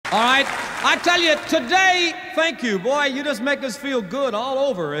All right, I tell you, today, thank you. Boy, you just make us feel good all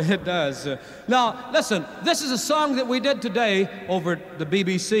over. It does. Now, listen, this is a song that we did today over at the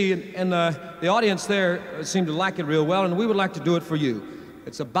BBC, and the audience there seemed to like it real well, and we would like to do it for you.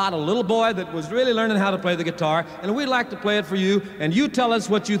 It's about a little boy that was really learning how to play the guitar, and we'd like to play it for you, and you tell us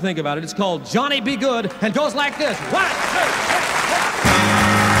what you think about it. It's called Johnny Be Good, and goes like this. 1, 2, 3, 4.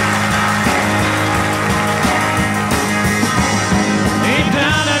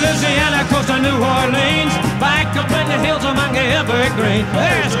 Down in Louisiana, close to New Orleans, back up in the hills among the evergreen,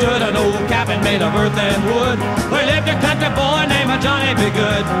 there stood an old cabin made of earth and wood, where lived a country boy named Johnny Be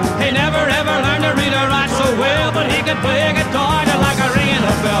Good. He never ever learned to read or write so well, but he could play a guitar just like a ringing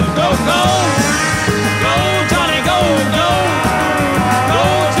a bell. Go, go, go, Johnny, go, go, go,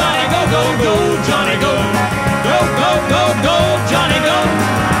 Johnny, go, go, go, Johnny, go, go, go, go, go, Johnny, go,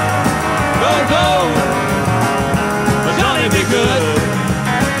 go, go, Johnny Be Good.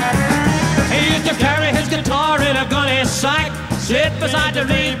 Carry his guitar in a gunny sack, sit beside the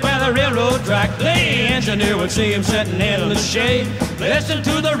reed by the railroad track. The engineer would see him sitting in the shade, listen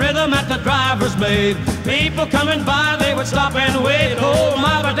to the rhythm that the drivers made. People coming by, they would stop and wait. Oh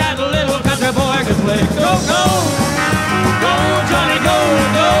my, but that little country boy could play. Go, go, go, Johnny, go,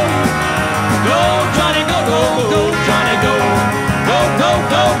 go, go, Johnny, go, go, go, Johnny, go, go, go,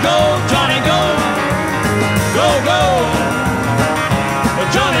 go, go, Johnny, go, go, go,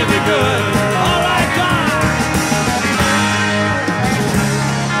 Johnny Be Good.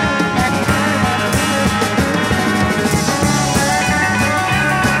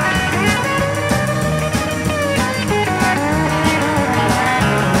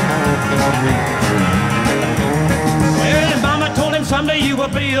 Someday you will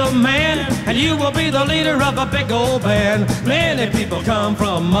be a man, and you will be the leader of a big old band. Many people come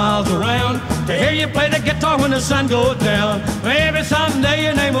from miles around to hear you play the guitar when the sun goes down. Maybe someday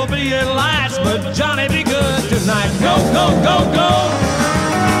your name will be in lights, but Johnny Be Good tonight. Go, go, go, go,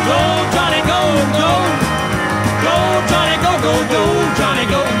 go, Johnny, go, go, go, Johnny, go, go, go, Johnny,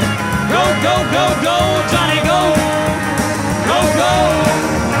 go, go, go, go, go, Johnny.